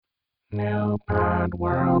New Pod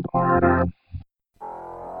World Order.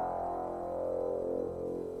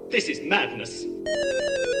 This is madness.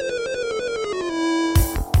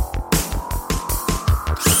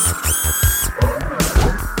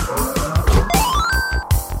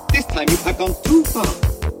 This time you have gone too far.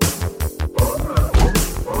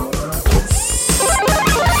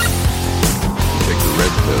 Take the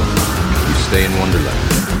red pill. You stay in Wonderland.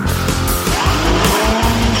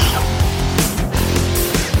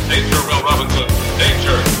 Danger, Will Robinson.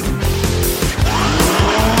 Danger.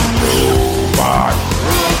 Robot.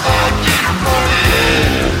 Robot.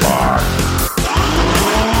 Robot.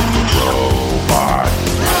 Robot.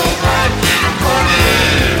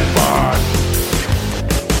 Robot.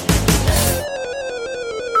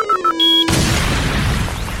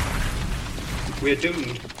 We're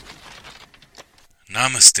doomed.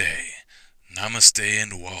 Namaste. Namaste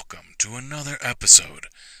and welcome to another episode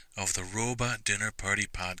of the Robot Dinner Party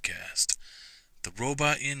Podcast. The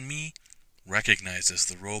robot in me recognizes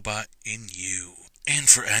the robot in you. And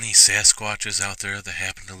for any Sasquatches out there that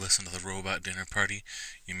happen to listen to the Robot Dinner Party,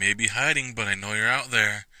 you may be hiding, but I know you're out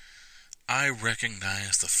there. I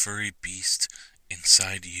recognize the furry beast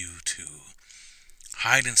inside you too.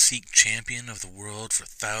 Hide-and-seek champion of the world for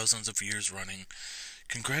thousands of years running.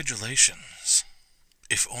 Congratulations.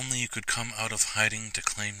 If only you could come out of hiding to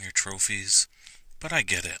claim your trophies. But I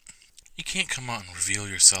get it. You can't come out and reveal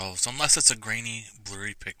yourselves unless it's a grainy,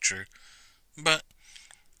 blurry picture. But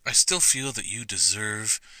I still feel that you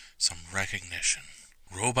deserve some recognition.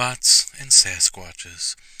 Robots and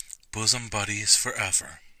Sasquatches, bosom buddies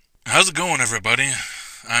forever. How's it going, everybody?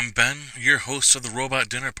 I'm Ben, your host of the Robot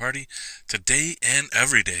Dinner Party, today and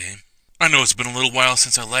every day. I know it's been a little while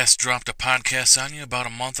since I last dropped a podcast on you, about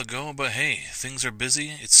a month ago, but hey, things are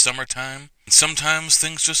busy, it's summertime, and sometimes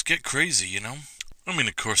things just get crazy, you know? I mean,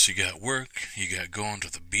 of course, you got work, you got going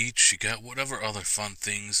to the beach, you got whatever other fun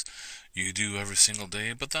things you do every single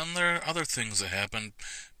day, but then there are other things that happen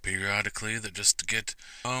periodically that just get,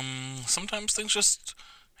 sometimes things just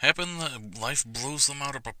happen, that life blows them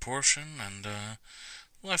out of proportion, and,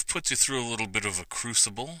 life puts you through a little bit of a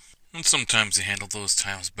crucible, and sometimes you handle those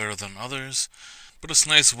times better than others, but it's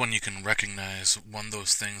nice when you can recognize when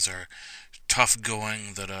those things are tough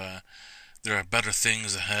going, that there are better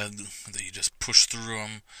things ahead, that you just push through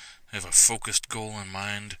them, have a focused goal in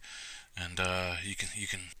mind, and you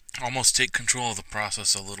can almost take control of the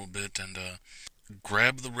process a little bit, and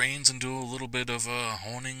grab the reins and do a little bit of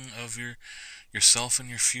honing of yourself and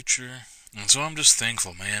your future. And so I'm just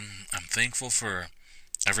thankful, man. I'm thankful for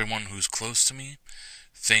everyone who's close to me,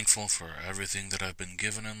 thankful for everything that I've been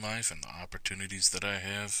given in life and the opportunities that I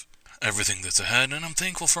have, everything that's ahead, and I'm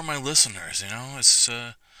thankful for my listeners, you know. It's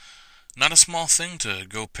not a small thing to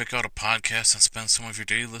go pick out a podcast and spend some of your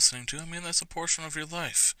day listening to. I mean, that's a portion of your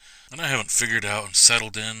life. And I haven't figured out and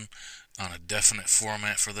settled in on a definite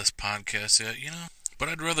format for this podcast yet, you know. But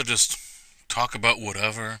I'd rather just talk about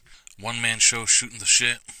whatever, one-man show shooting the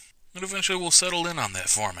shit, and eventually we'll settle in on that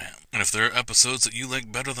format. And if there are episodes that you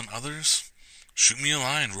like better than others, shoot me a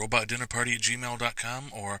line,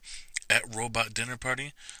 robotdinnerparty@gmail.com or at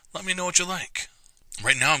robotdinnerparty. Let me know what you like.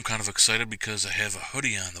 Right now I'm kind of excited because I have a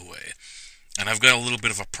hoodie on the way. And I've got a little bit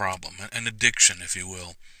of a problem, an addiction, if you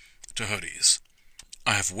will, to hoodies.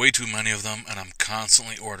 I have way too many of them, and I'm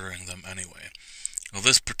constantly ordering them anyway. Well,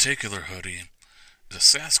 this particular hoodie is a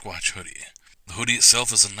Sasquatch hoodie. The hoodie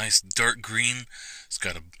itself is a nice dark green. It's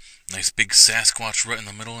got a nice big Sasquatch right in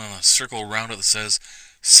the middle and a circle around it that says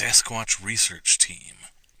Sasquatch Research Team.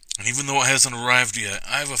 And even though it hasn't arrived yet,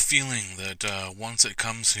 I have a feeling that once it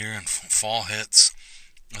comes here and fall hits,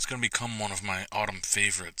 it's going to become one of my autumn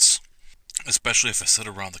favorites. Especially if I sit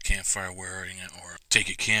around the campfire wearing it or take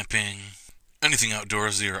it camping, anything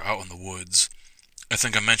outdoorsy or out in the woods. I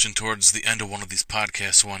think I mentioned towards the end of one of these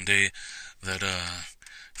podcasts one day that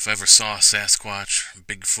if I ever saw a Sasquatch,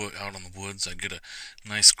 Bigfoot out in the woods, I'd get a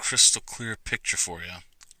nice crystal clear picture for you.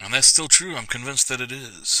 And that's still true. I'm convinced that it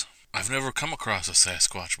is. I've never come across a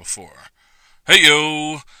Sasquatch before. Hey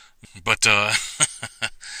yo! But,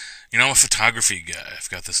 you know, I'm a photography guy. I've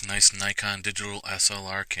got this nice Nikon digital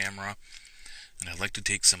SLR camera, and I like to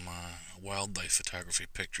take some wildlife photography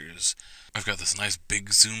pictures. I've got this nice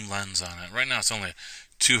big zoom lens on it. Right now it's only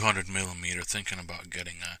 200mm, thinking about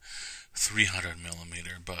getting a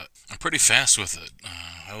 300mm, but I'm pretty fast with it.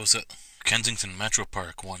 I was at Kensington Metro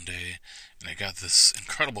Park one day, and I got this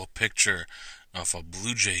incredible picture of a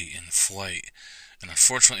blue jay in flight, and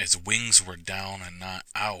unfortunately its wings were down and not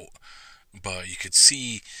out, but you could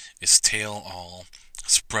see its tail all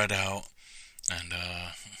spread out, and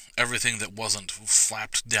everything that wasn't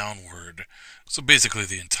flapped downward. So basically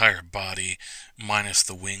the entire body minus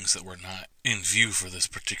the wings that were not in view for this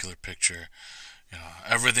particular picture.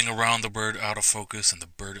 Everything around the bird out of focus, and the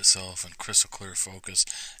bird itself in crystal clear focus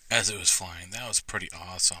as it was flying. That was pretty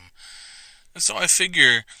awesome. And so I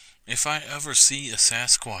figure if I ever see a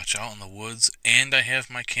Sasquatch out in the woods and I have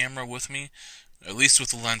my camera with me, at least with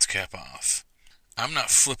the lens cap off, I'm not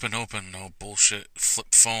flipping open no bullshit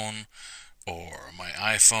flip phone or my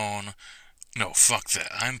iPhone. No, fuck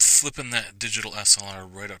that. I'm flipping that digital SLR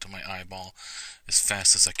right up to my eyeball as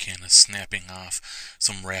fast as I can and snapping off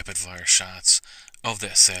some rapid fire shots of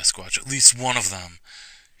that Sasquatch. At least one of them.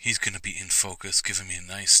 He's going to be in focus, giving me a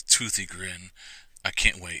nice toothy grin. I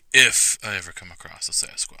can't wait if I ever come across a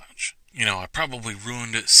Sasquatch. I probably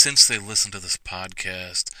ruined it since they listened to this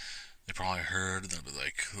podcast. They probably heard, and they'll be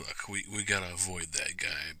like, look, we gotta avoid that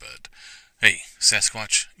guy, but hey,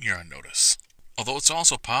 Sasquatch, you're on notice. Although it's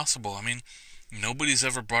also possible, nobody's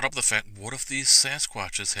ever brought up the fact, what if these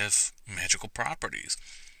Sasquatches have magical properties?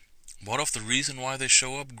 What if the reason why they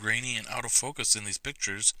show up grainy and out of focus in these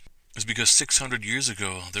pictures is because 600 years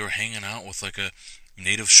ago they were hanging out with like a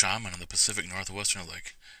native shaman in the Pacific Northwest, and they're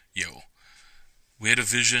like, yo, we had a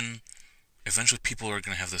vision. Eventually people are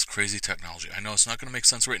going to have this crazy technology. I know it's not going to make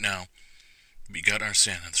sense right now, but you got to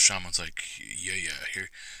understand. And the shaman's like, yeah,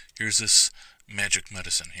 here's this magic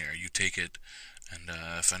medicine here. You take it, and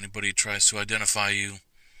if anybody tries to identify you,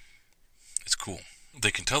 it's cool. They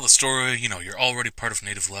can tell the story, you're already part of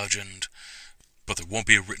native legend, but there won't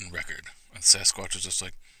be a written record. And Sasquatch is just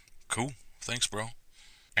like, cool, thanks, bro.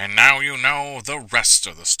 And now you know the rest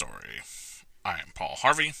of the story. I am Paul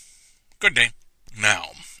Harvey. Good day.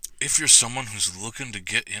 Now, if you're someone who's looking to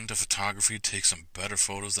get into photography, take some better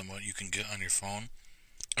photos than what you can get on your phone,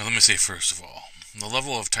 let me say first of all, the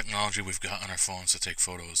level of technology we've got on our phones to take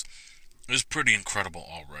photos is pretty incredible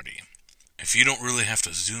already. If you don't really have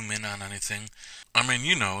to zoom in on anything,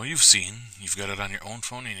 you've got it on your own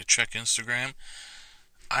phone and you check Instagram,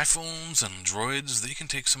 iPhones and Droids, they can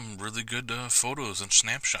take some really good photos and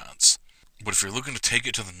snapshots. But if you're looking to take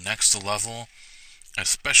it to the next level,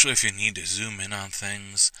 especially if you need to zoom in on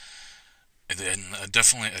things, then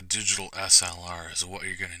definitely a digital SLR is what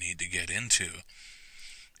you're going to need to get into.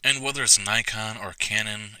 And whether it's Nikon or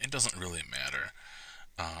Canon, it doesn't really matter.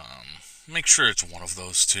 Make sure it's one of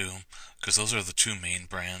those two, because those are the two main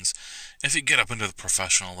brands. If you get up into the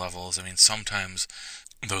professional levels, sometimes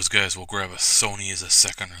those guys will grab a Sony as a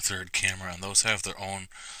second or third camera, and those have their own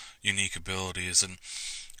unique abilities. And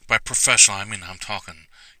by professional, I'm talking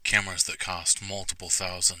cameras that cost multiple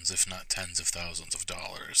thousands, if not tens of thousands of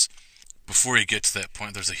dollars. Before you get to that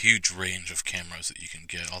point, there's a huge range of cameras that you can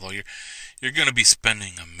get. Although you're going to be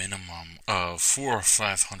spending a minimum of $400 or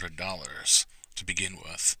 $500 to begin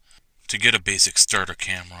with to get a basic starter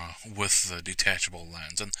camera with the detachable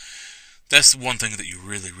lens. And that's one thing that you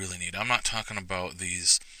really, really need. I'm not talking about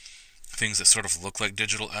these things that sort of look like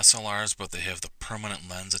digital SLRs, but they have the permanent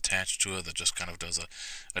lens attached to it that just kind of does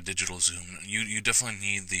a digital zoom. You definitely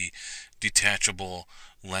need the detachable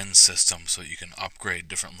lens system so you can upgrade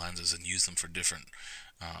different lenses and use them for different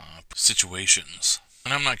situations.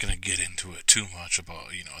 And I'm not going to get into it too much about,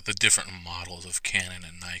 the different models of Canon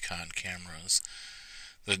and Nikon cameras.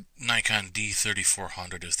 The Nikon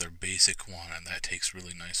D3400 is their basic one, and that takes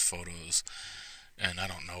really nice photos. And I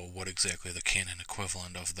don't know what exactly the Canon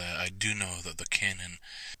equivalent of that. I do know that the Canon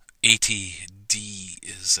 80D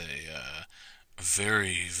is a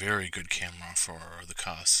very, very good camera for the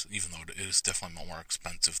cost, even though it is definitely more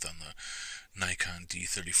expensive than the Nikon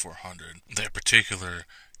D3400. That particular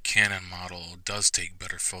Canon model does take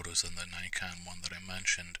better photos than the Nikon one that I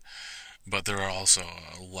mentioned, but there are also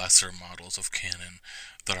lesser models of Canon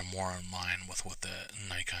that are more in line with what the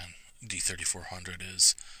Nikon D3400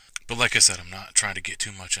 is. But like I said, I'm not trying to get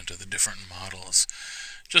too much into the different models.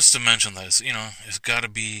 Just to mention that it's got to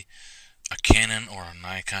be a Canon or a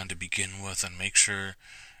Nikon to begin with, and make sure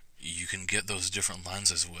you can get those different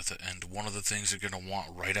lenses with it. And one of the things you're going to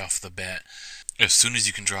want right off the bat, as soon as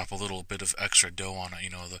you can drop a little bit of extra dough on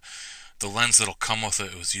it, the lens that'll come with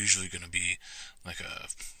it was usually going to be like a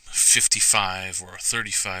 55 or a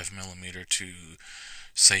 35 millimeter to,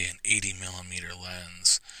 say, an 80 millimeter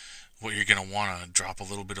lens. What you're going to want to drop a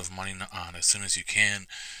little bit of money on as soon as you can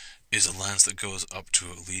is a lens that goes up to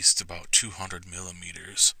at least about 200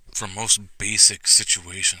 millimeters. For most basic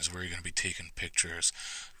situations where you're going to be taking pictures,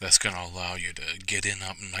 that's going to allow you to get in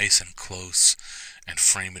up nice and close and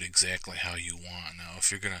frame it exactly how you want. Now, if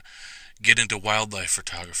you're going to get into wildlife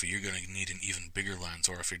photography, you're going to need an even bigger lens,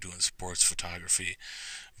 or if you're doing sports photography.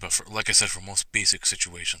 But for, like I said, for most basic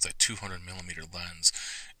situations, that 200mm lens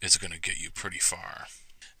is going to get you pretty far.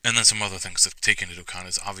 And then some other things to take into account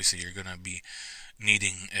is obviously you're going to be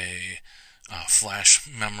needing a flash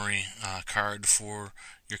memory card for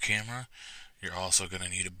your camera. You're also going to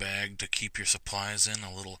need a bag to keep your supplies in,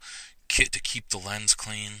 a little kit to keep the lens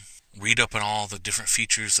clean. Read up on all the different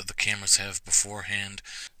features that the cameras have beforehand.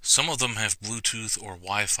 Some of them have Bluetooth or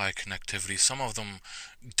Wi-Fi connectivity. Some of them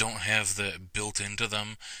don't have that built into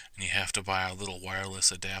them, and you have to buy a little wireless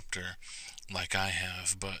adapter like I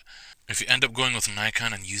have. But if you end up going with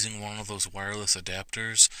Nikon and using one of those wireless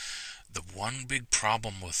adapters, the one big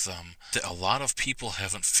problem with them that a lot of people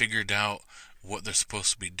haven't figured out what they're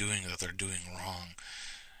supposed to be doing, that they're doing wrong,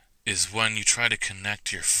 is when you try to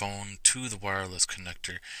connect your phone to the wireless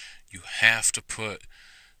connector, you have to put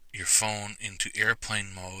your phone into airplane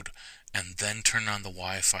mode and then turn on the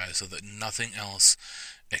Wi-Fi so that nothing else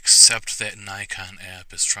except that Nikon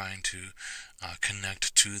app is trying to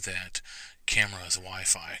connect to that camera's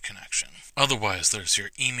Wi-Fi connection. Otherwise, there's your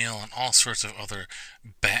email and all sorts of other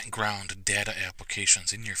background data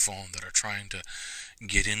applications in your phone that are trying to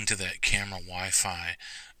get into that camera Wi-Fi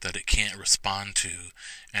that it can't respond to,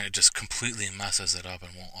 and it just completely messes it up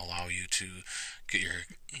and won't allow you to get your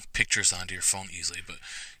pictures onto your phone easily. But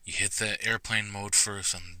you hit that airplane mode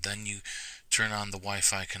first, and then you turn on the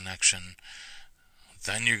Wi-Fi connection.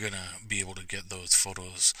 Then you're going to be able to get those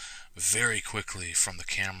photos very quickly from the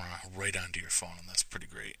camera right onto your phone, and that's pretty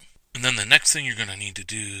great. And then the next thing you're going to need to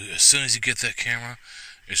do as soon as you get that camera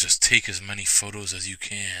is just take as many photos as you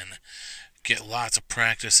can. Get lots of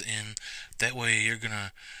practice in. That way you're going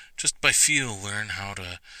to, just by feel, learn how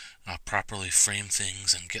to properly frame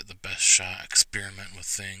things and get the best shot, experiment with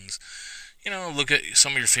things. You know, look at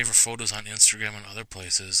some of your favorite photos on Instagram and other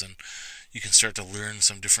places, and you can start to learn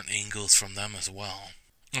some different angles from them as well.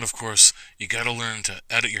 And of course, you got to learn to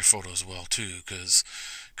edit your photos well too, because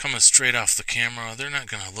coming straight off the camera, they're not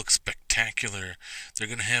going to look spectacular. They're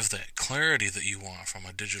going to have that clarity that you want from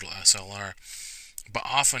a digital SLR. But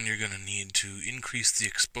often you're going to need to increase the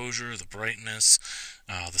exposure, the brightness,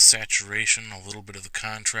 the saturation, a little bit of the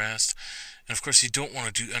contrast. And of course, you don't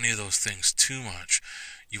want to do any of those things too much.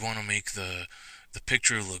 You want to make the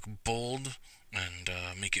picture look bold and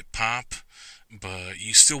make it pop, but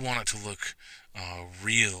you still want it to look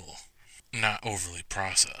real, not overly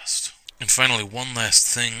processed. And finally, one last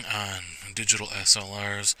thing on digital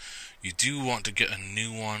SLRs. You do want to get a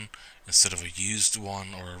new one instead of a used one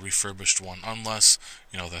or a refurbished one, unless,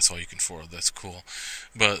 you know, that's all you can afford. That's cool.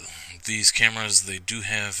 But these cameras, they do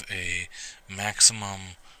have a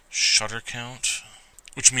maximum shutter count,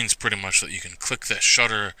 which means pretty much that you can click that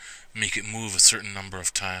shutter, make it move a certain number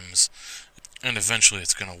of times, and eventually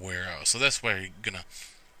it's going to wear out. So that's why you're going to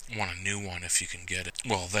want a new one if you can get it.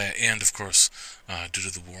 Well, that, and of course, due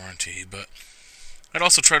to the warranty. But I'd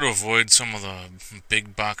also try to avoid some of the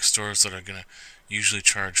big box stores that are going to usually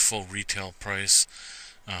charge full retail price.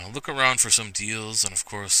 Look around for some deals, and of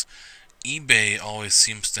course, eBay always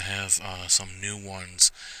seems to have some new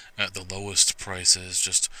ones at the lowest prices.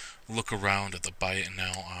 Just look around at the buy it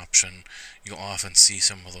now option. You'll often see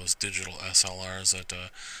some of those digital SLRs at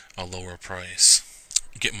a lower price.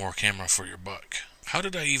 Get more camera for your buck. How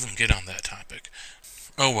did I even get on that topic?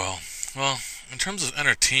 Oh well. Well, in terms of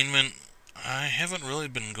entertainment, I haven't really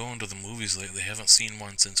been going to the movies lately. Haven't seen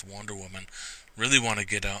one since Wonder Woman. Really want to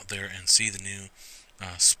get out there and see the new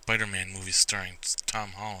Spider-Man movie starring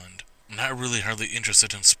Tom Holland. I'm not really hardly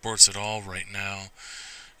interested in sports at all right now.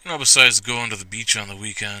 You know, besides going to the beach on the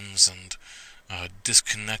weekends and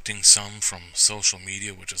disconnecting some from social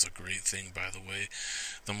media, which is a great thing, by the way.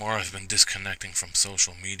 The more I've been disconnecting from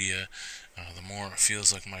social media, the more it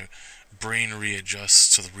feels like my brain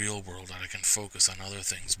readjusts to the real world and I can focus on other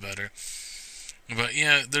things better. But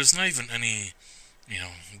yeah, there's not even any,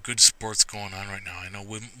 good sports going on right now. I know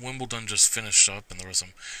Wimbledon just finished up and there were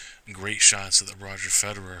some great shots that Roger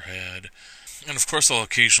Federer had. And of course I'll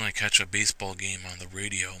occasionally catch a baseball game on the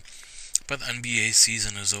radio. But the NBA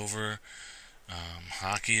season is over.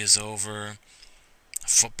 Hockey is over.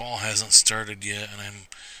 Football hasn't started yet, and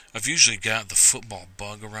I've usually got the football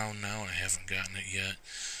bug around now, and I haven't gotten it yet.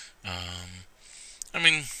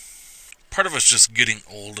 Part of it's just getting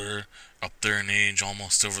older, up there in age,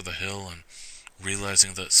 almost over the hill, and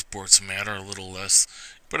realizing that sports matter a little less.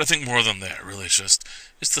 But I think more than that, really, it's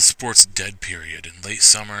the sports dead period. In late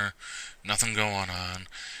summer, nothing going on.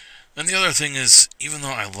 And the other thing is, even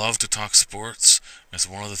though I love to talk sports, it's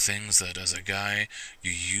one of the things that as a guy,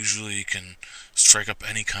 you usually can strike up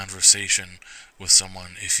any conversation with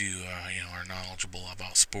someone if you, are knowledgeable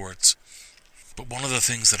about sports. But one of the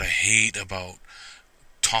things that I hate about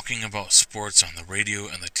talking about sports on the radio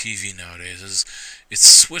and the TV nowadays is it's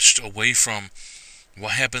switched away from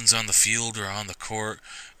what happens on the field or on the court,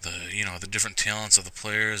 the different talents of the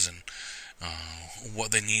players and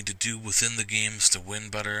what they need to do within the games to win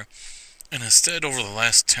better. And instead, over the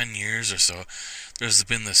last 10 years or so, there's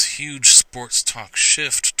been this huge sports talk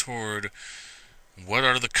shift toward what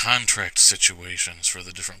are the contract situations for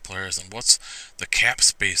the different players and what's the cap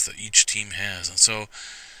space that each team has. And so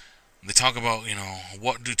they talk about,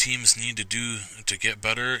 what do teams need to do to get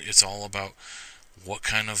better. It's all about what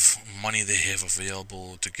kind of money they have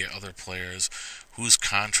available to get other players, whose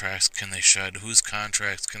contracts can they shed, whose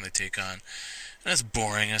contracts can they take on. And it's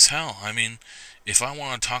boring as hell. I mean, if I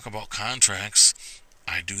want to talk about contracts,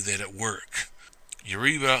 I do that at work. You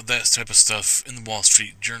read about that type of stuff in the Wall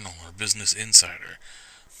Street Journal or Business Insider.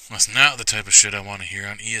 That's not the type of shit I want to hear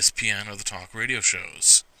on ESPN or the talk radio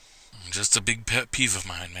shows. Just a big pet peeve of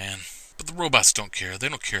mine, man. But the robots don't care. They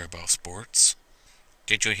don't care about sports.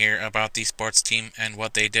 Did you hear about the sports team and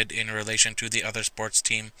what they did in relation to the other sports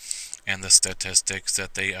team and the statistics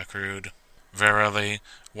that they accrued? Verily,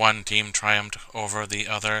 one team triumphed over the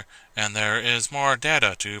other, and there is more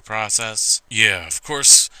data to process. Yeah, of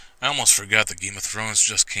course, I almost forgot that Game of Thrones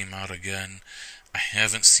just came out again. I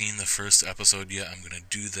haven't seen the first episode yet. I'm going to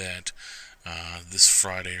do that this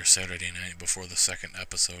Friday or Saturday night before the second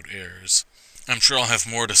episode airs. I'm sure I'll have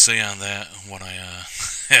more to say on that when I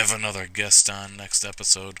have another guest on next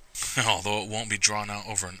episode. Although it won't be drawn out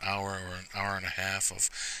over an hour or an hour and a half of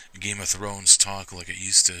Game of Thrones talk like it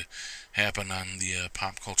used to happen on the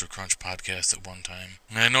Pop Culture Crunch podcast at one time.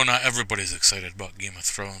 And I know not everybody's excited about Game of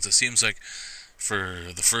Thrones. It seems like for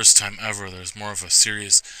the first time ever, there's more of a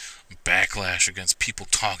serious backlash against people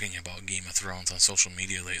talking about Game of Thrones on social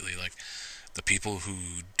media lately. Like, the people who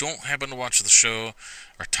don't happen to watch the show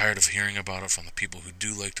are tired of hearing about it from the people who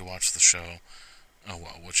do like to watch the show. Oh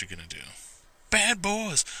well, what you gonna do? Bad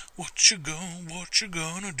boys, what you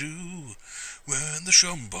gonna do when the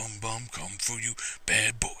shum bum bum come for you?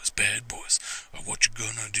 Bad boys, what you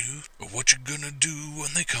gonna do? Or what you gonna do when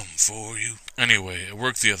they come for you? Anyway, at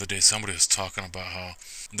work the other day, somebody was talking about how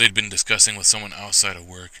they'd been discussing with someone outside of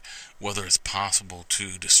work whether it's possible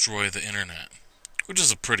to destroy the internet, which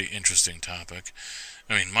is a pretty interesting topic.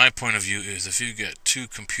 I mean, my point of view is if you get two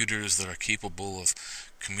computers that are capable of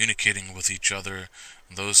communicating with each other,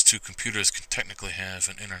 those two computers can technically have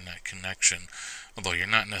an internet connection, although you're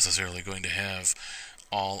not necessarily going to have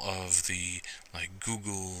all of the, like,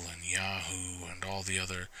 Google and Yahoo and all the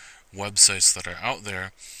other websites that are out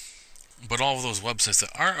there. But all of those websites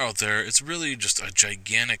that are out there, it's really just a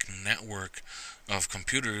gigantic network of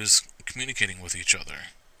computers communicating with each other.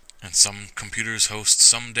 And some computers host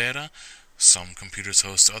some data, some computers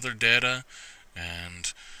host other data,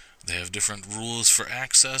 and they have different rules for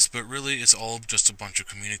access, but really it's all just a bunch of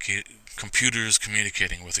computers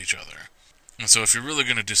communicating with each other. And so if you're really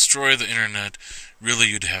going to destroy the internet, really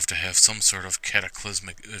you'd have to have some sort of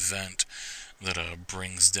cataclysmic event that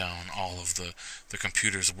brings down all of the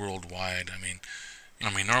computers worldwide. I mean,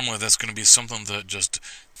 normally that's going to be something that just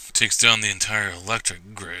takes down the entire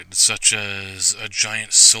electric grid, such as a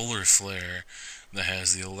giant solar flare that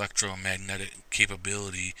has the electromagnetic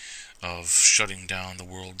capability of shutting down the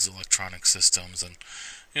world's electronic systems. And,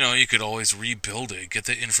 you could always rebuild it, get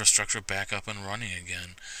the infrastructure back up and running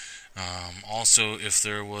again. Also, if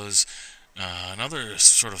there was another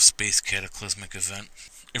sort of space cataclysmic event,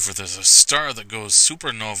 if there's a star that goes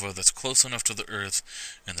supernova that's close enough to the Earth,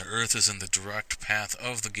 and the Earth is in the direct path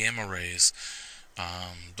of the gamma rays,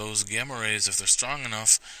 those gamma rays, if they're strong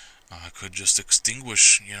enough, could just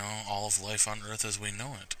extinguish, all of life on Earth as we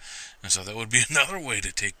know it. And so that would be another way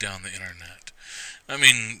to take down the internet. I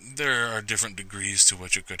mean, there are different degrees to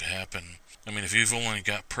which it could happen. I mean, if you've only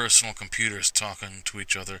got personal computers talking to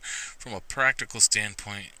each other, from a practical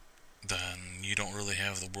standpoint, then you don't really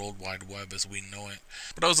have the World Wide Web as we know it.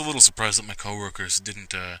 But I was a little surprised that my coworkers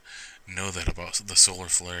didn't know that about the solar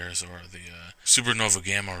flares or the supernova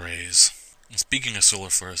gamma rays. And speaking of solar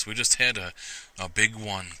flares, we just had a big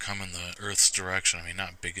one come in the Earth's direction. I mean,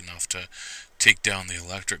 not big enough to take down the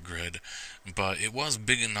electric grid, but it was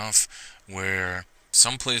big enough where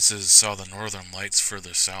some places saw the northern lights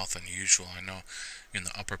further south than usual. I know in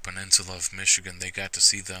the Upper Peninsula of Michigan they got to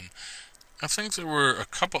see them. I think there were a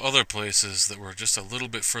couple other places that were just a little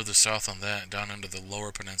bit further south on that, down into the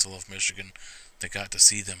Lower Peninsula of Michigan. They got to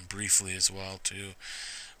see them briefly as well, too.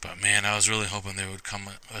 But man, I was really hoping they would come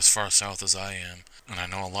as far south as I am, and I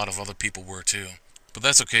know a lot of other people were too. But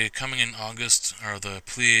that's okay. Coming in August are the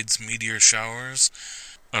Pleiades meteor showers.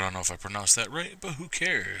 I don't know if I pronounced that right, but who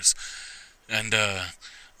cares? And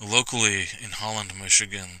locally in Holland,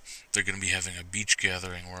 Michigan, they're going to be having a beach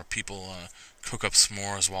gathering where people cook up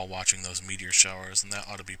s'mores while watching those meteor showers, and that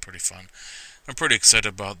ought to be pretty fun. I'm pretty excited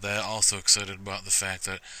about that. Also excited about the fact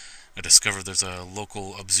that I discovered there's a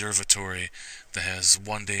local observatory that has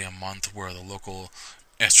one day a month where the local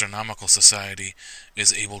astronomical society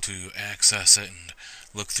is able to access it and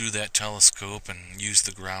look through that telescope and use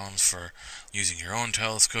the grounds for using your own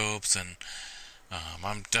telescopes. And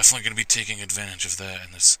I'm definitely going to be taking advantage of that,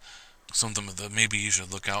 and it's something that maybe you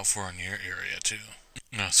should look out for in your area too.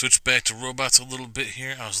 Now, switch back to robots a little bit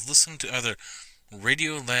here. I was listening to either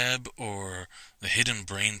Radio Lab or the Hidden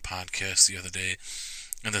Brain podcast the other day,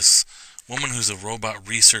 and this woman who's a robot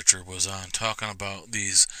researcher was on talking about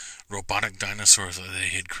these robotic dinosaurs that they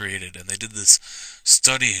had created, and they did this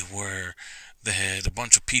study where they had a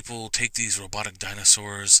bunch of people take these robotic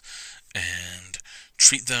dinosaurs and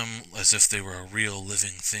treat them as if they were a real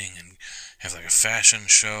living thing and have like a fashion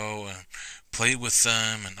show and play with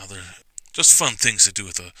them and other just fun things to do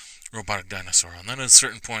with a robotic dinosaur. And then at a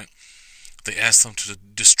certain point, they asked them to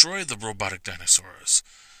destroy the robotic dinosaurs,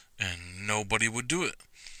 and nobody would do it.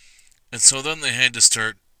 And so then they had to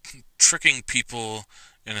start tricking people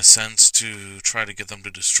in a sense to try to get them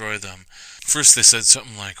to destroy them. First they said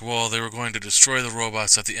something like, well, they were going to destroy the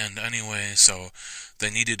robots at the end anyway, so they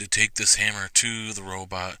needed to take this hammer to the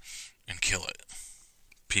robot and kill it.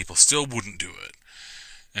 People still wouldn't do it.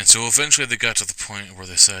 And so eventually they got to the point where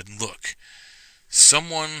they said, look,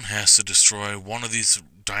 someone has to destroy one of these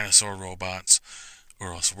dinosaur robots,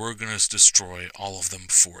 or else we're going to destroy all of them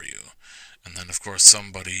for you. And then, of course,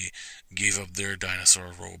 somebody gave up their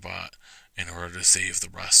dinosaur robot in order to save the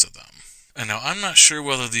rest of them. And now, I'm not sure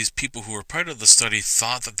whether these people who were part of the study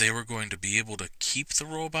thought that they were going to be able to keep the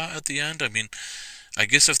robot at the end. I mean, I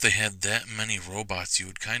guess if they had that many robots, you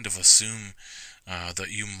would kind of assume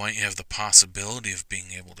that you might have the possibility of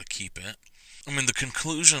being able to keep it. I mean, the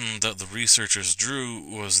conclusion that the researchers drew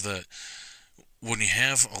was that when you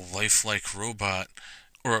have a lifelike robot,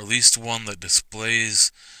 or at least one that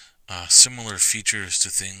displays similar features to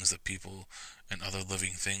things that people and other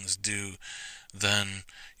living things do, then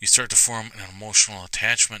you start to form an emotional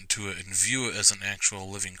attachment to it and view it as an actual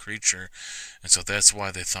living creature. And so that's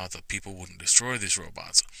why they thought that people wouldn't destroy these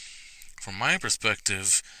robots. From my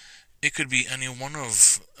perspective, it could be any one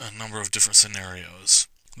of a number of different scenarios.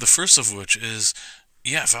 The first of which is,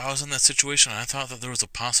 yeah, if I was in that situation and I thought that there was a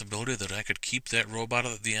possibility that I could keep that robot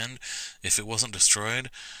at the end if it wasn't destroyed,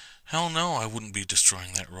 hell no, I wouldn't be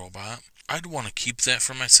destroying that robot. I'd want to keep that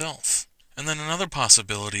for myself. And then another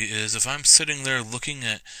possibility is if I'm sitting there looking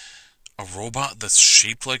at a robot that's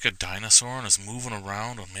shaped like a dinosaur and is moving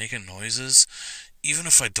around and making noises, even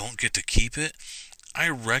if I don't get to keep it, I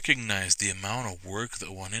recognize the amount of work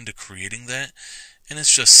that went into creating that, and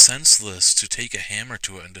it's just senseless to take a hammer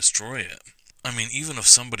to it and destroy it. I mean, even if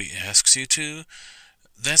somebody asks you to,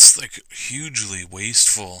 that's like hugely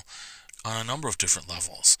wasteful on a number of different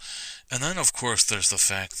levels. And then, of course, there's the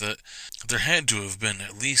fact that there had to have been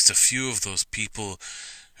at least a few of those people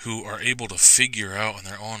who are able to figure out in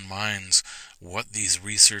their own minds what these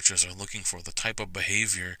researchers are looking for, the type of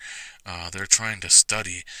behavior they're trying to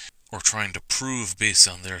study or trying to prove based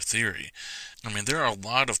on their theory. I mean, there are a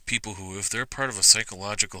lot of people who, if they're part of a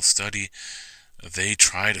psychological study, they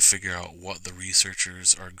try to figure out what the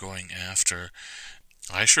researchers are going after.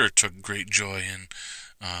 I sure took great joy in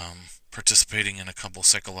participating in a couple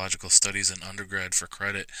psychological studies in undergrad for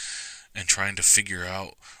credit and trying to figure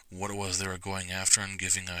out what it was they were going after and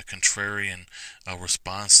giving a contrarian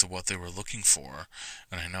response to what they were looking for.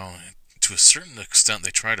 And I know to a certain extent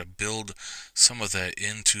they try to build some of that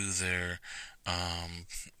into their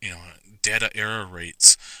data error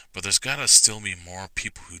rates, but there's got to still be more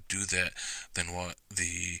people who do that than what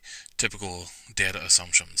the typical data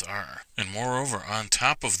assumptions are. And moreover, on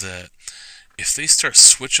top of that, if they start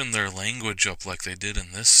switching their language up like they did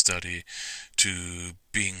in this study to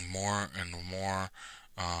being more and more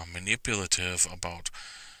manipulative about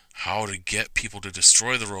how to get people to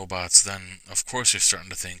destroy the robots, then of course you're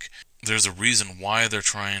starting to think there's a reason why they're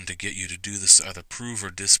trying to get you to do this, to either prove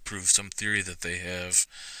or disprove some theory that they have.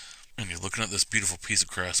 And you're looking at this beautiful piece of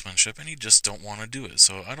craftsmanship and you just don't want to do it.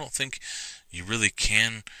 So I don't think you really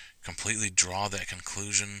can completely draw that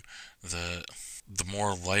conclusion that the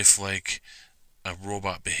more lifelike a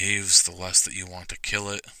robot behaves, the less that you want to kill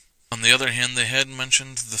it. On the other hand, they had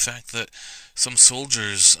mentioned the fact that some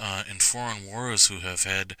soldiers in foreign wars who have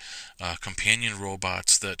had companion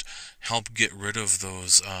robots that help get rid of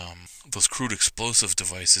those crude explosive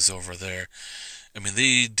devices over there. I mean,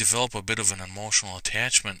 they develop a bit of an emotional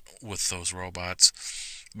attachment with those robots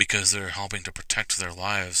because they're helping to protect their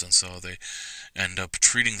lives, and so they end up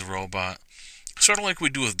treating the robot sort of like we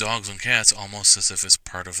do with dogs and cats, almost as if it's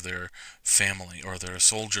part of their family or their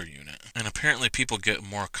soldier unit. And apparently people get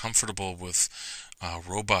more comfortable with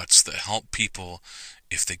robots that help people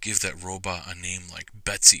if they give that robot a name like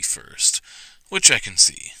Betsy first, which I can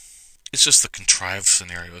see. It's just the contrived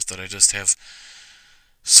scenarios that I just have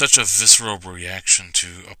such a visceral reaction to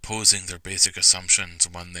opposing their basic assumptions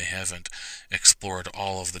when they haven't explored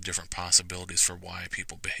all of the different possibilities for why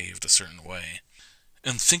people behaved a certain way.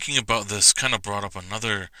 And thinking about this kind of brought up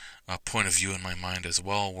another point of view in my mind as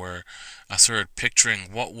well, where I started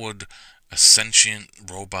picturing what would a sentient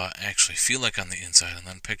robot actually feel like on the inside, and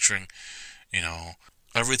then picturing,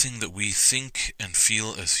 everything that we think and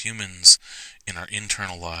feel as humans in our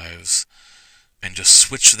internal lives, and just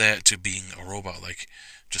switch that to being a robot. Like,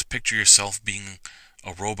 just picture yourself being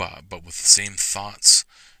a robot, but with the same thoughts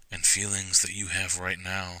and feelings that you have right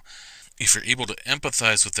now. If you're able to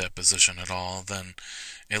empathize with that position at all, then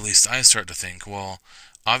at least I start to think, well,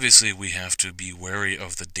 obviously we have to be wary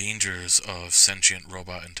of the dangers of sentient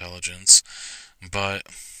robot intelligence, but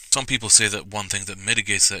some people say that one thing that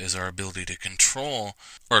mitigates that is our ability to control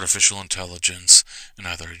artificial intelligence and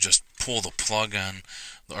either just pull the plug on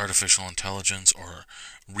the artificial intelligence or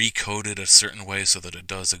recode it a certain way so that it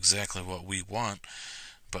does exactly what we want.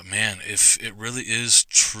 But man, if it really is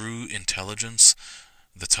true intelligence,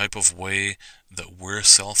 the type of way that we're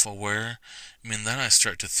self-aware, then I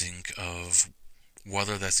start to think of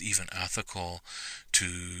whether that's even ethical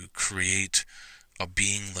to create a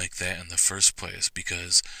being like that in the first place,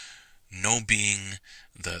 because no being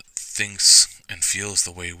that thinks and feels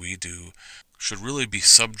the way we do should really be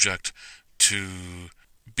subject to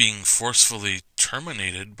being forcefully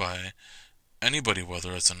terminated by anybody,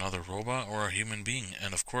 whether it's another robot or a human being.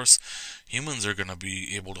 And of course, humans are going to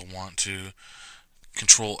be able to want to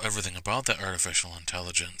control everything about that artificial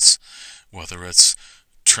intelligence, whether it's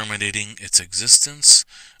terminating its existence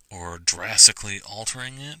or drastically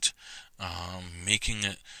altering it, making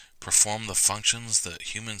it perform the functions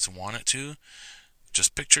that humans want it to.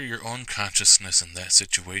 Just picture your own consciousness in that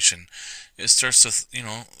situation. It starts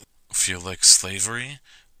to, feel like slavery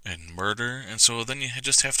and murder, and so then you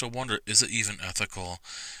just have to wonder, is it even ethical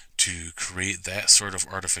to create that sort of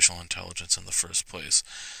artificial intelligence in the first place?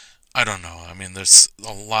 I don't know. There's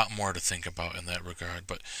a lot more to think about in that regard,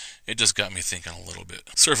 but it just got me thinking a little bit.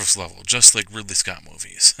 Surface level, just like Ridley Scott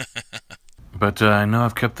movies. But I know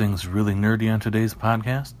I've kept things really nerdy on today's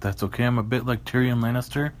podcast. That's okay. I'm a bit like Tyrion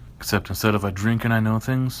Lannister, except instead of I drink and I know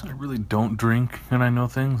things, I really don't drink and I know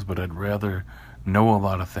things, but I'd rather know a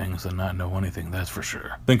lot of things than not know anything, that's for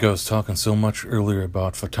sure. I think I was talking so much earlier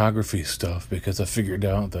about photography stuff because I figured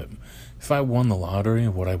out that if I won the lottery,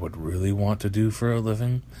 what I would really want to do for a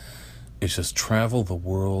living is just travel the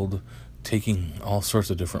world, taking all sorts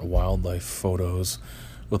of different wildlife photos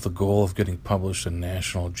with the goal of getting published in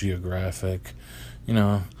National Geographic,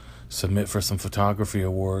 submit for some photography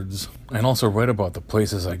awards, and also write about the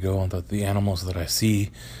places I go and the animals that I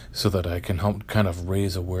see so that I can help kind of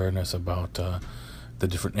raise awareness about the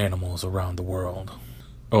different animals around the world.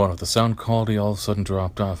 Oh, and if the sound quality all of a sudden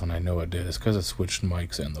dropped off, and I know it did, it's because I switched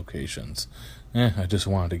mics and locations. I just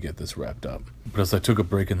wanted to get this wrapped up. But as I took a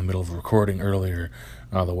break in the middle of recording earlier,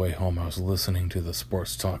 on the way home, I was listening to the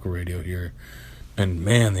sports talk radio here. And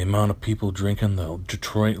man, the amount of people drinking the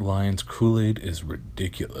Detroit Lions Kool-Aid is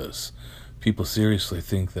ridiculous. People seriously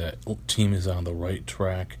think that team is on the right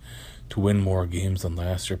track to win more games than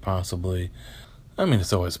last year, possibly.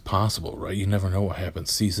 It's always possible, right? You never know what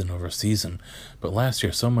happens season over season. But last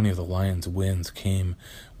year, so many of the Lions' wins came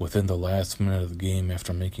within the last minute of the game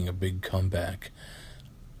after making a big comeback.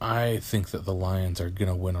 I think that the Lions are going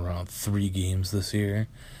to win around 3 games this year.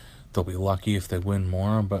 They'll be lucky if they win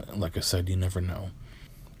more, but like I said, you never know.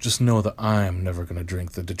 Just know that I'm never going to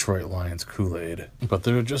drink the Detroit Lions Kool-Aid. But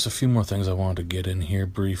there are just a few more things I wanted to get in here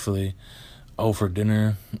briefly. Oh, for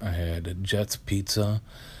dinner, I had Jets Pizza.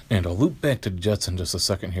 And I'll loop back to Jets in just a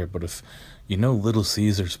second here, but if you know Little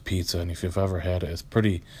Caesars Pizza, and if you've ever had it,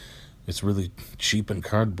 it's really cheap and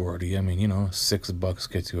cardboardy.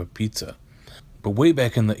 $6 gets you a pizza. But way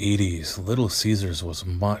back in the 80s, Little Caesars was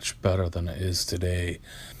much better than it is today.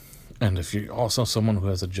 And if you're also someone who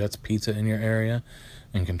has a Jets Pizza in your area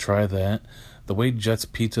and can try that, the way Jets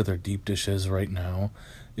Pizza, their deep dish is right now,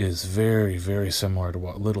 is very, very similar to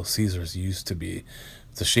what Little Caesars used to be.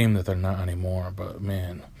 It's a shame that they're not anymore, but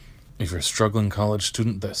man, if you're a struggling college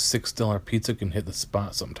student, that $6 pizza can hit the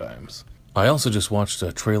spot sometimes. I also just watched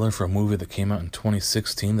a trailer for a movie that came out in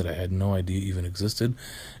 2016 that I had no idea even existed.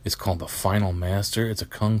 It's called The Final Master. It's a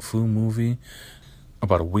kung fu movie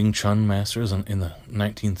about a Wing Chun master in the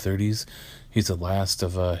 1930s. He's the last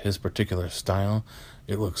of his particular style.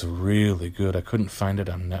 It looks really good. I couldn't find it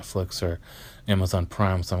on Netflix or Amazon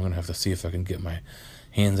Prime, so I'm going to have to see if I can get my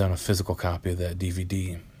hands on a physical copy of that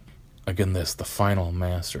DVD. Again, The Final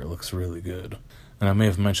Master. It looks really good. And I may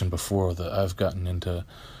have mentioned before that I've gotten into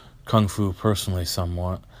Kung Fu personally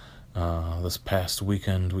somewhat. This past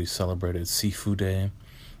weekend we celebrated Sifu Day.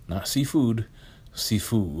 Not seafood,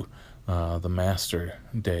 Sifu, the Master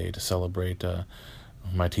Day, to celebrate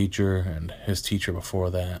my teacher and his teacher before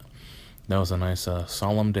that. That was a nice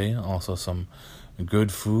solemn day. Also some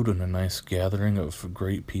good food and a nice gathering of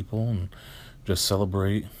great people, and just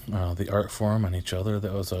celebrate the art form and each other.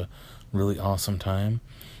 That was a really awesome time.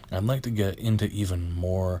 I'd like to get into even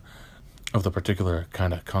more of the particular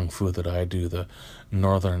kind of kung fu that I do, the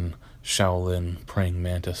northern Shaolin praying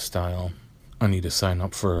mantis style. I need to sign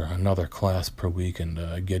up for another class per week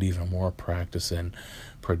and get even more practice in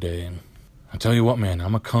per day. I tell you what, man,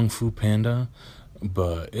 I'm a kung fu panda,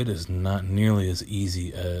 but it is not nearly as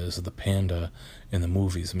easy as the panda in the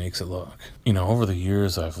movies makes it look. You know, over the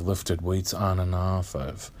years I've lifted weights on and off,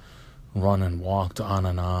 I've run and walked on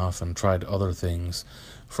and off, and tried other things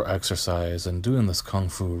for exercise, and doing this kung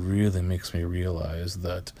fu really makes me realize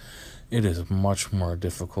that it is much more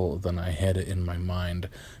difficult than I had it in my mind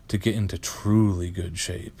to get into truly good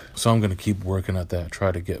shape. So I'm going to keep working at that,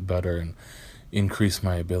 try to get better and increase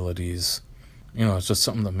my abilities. You know, it's just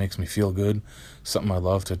something that makes me feel good, something I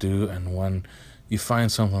love to do, and when you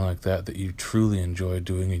find something like that you truly enjoy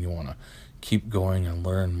doing and you want to keep going and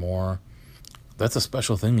learn more, that's a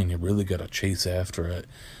special thing, and you really got to chase after it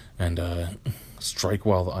and strike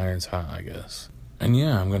while the iron's hot, I guess. And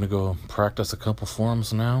yeah, I'm going to go practice a couple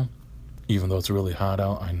forms now, even though it's really hot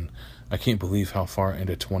out. I can't believe how far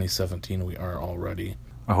into 2017 we are already.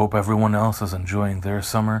 I hope everyone else is enjoying their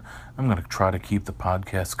summer. I'm going to try to keep the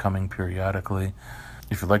podcast coming periodically.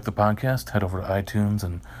 If you like the podcast, head over to iTunes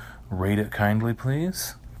and rate it kindly,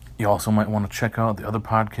 please. You also might want to check out the other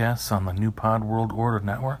podcasts on the New Pod World Order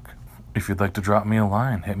Network. If you'd like to drop me a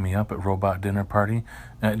line, hit me up at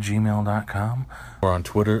robotdinnerparty@gmail.com or on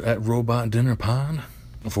Twitter at robotdinnerpod.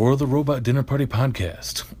 For the Robot Dinner Party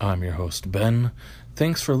Podcast, I'm your host, Ben.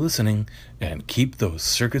 Thanks for listening, and keep those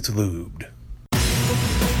circuits lubed.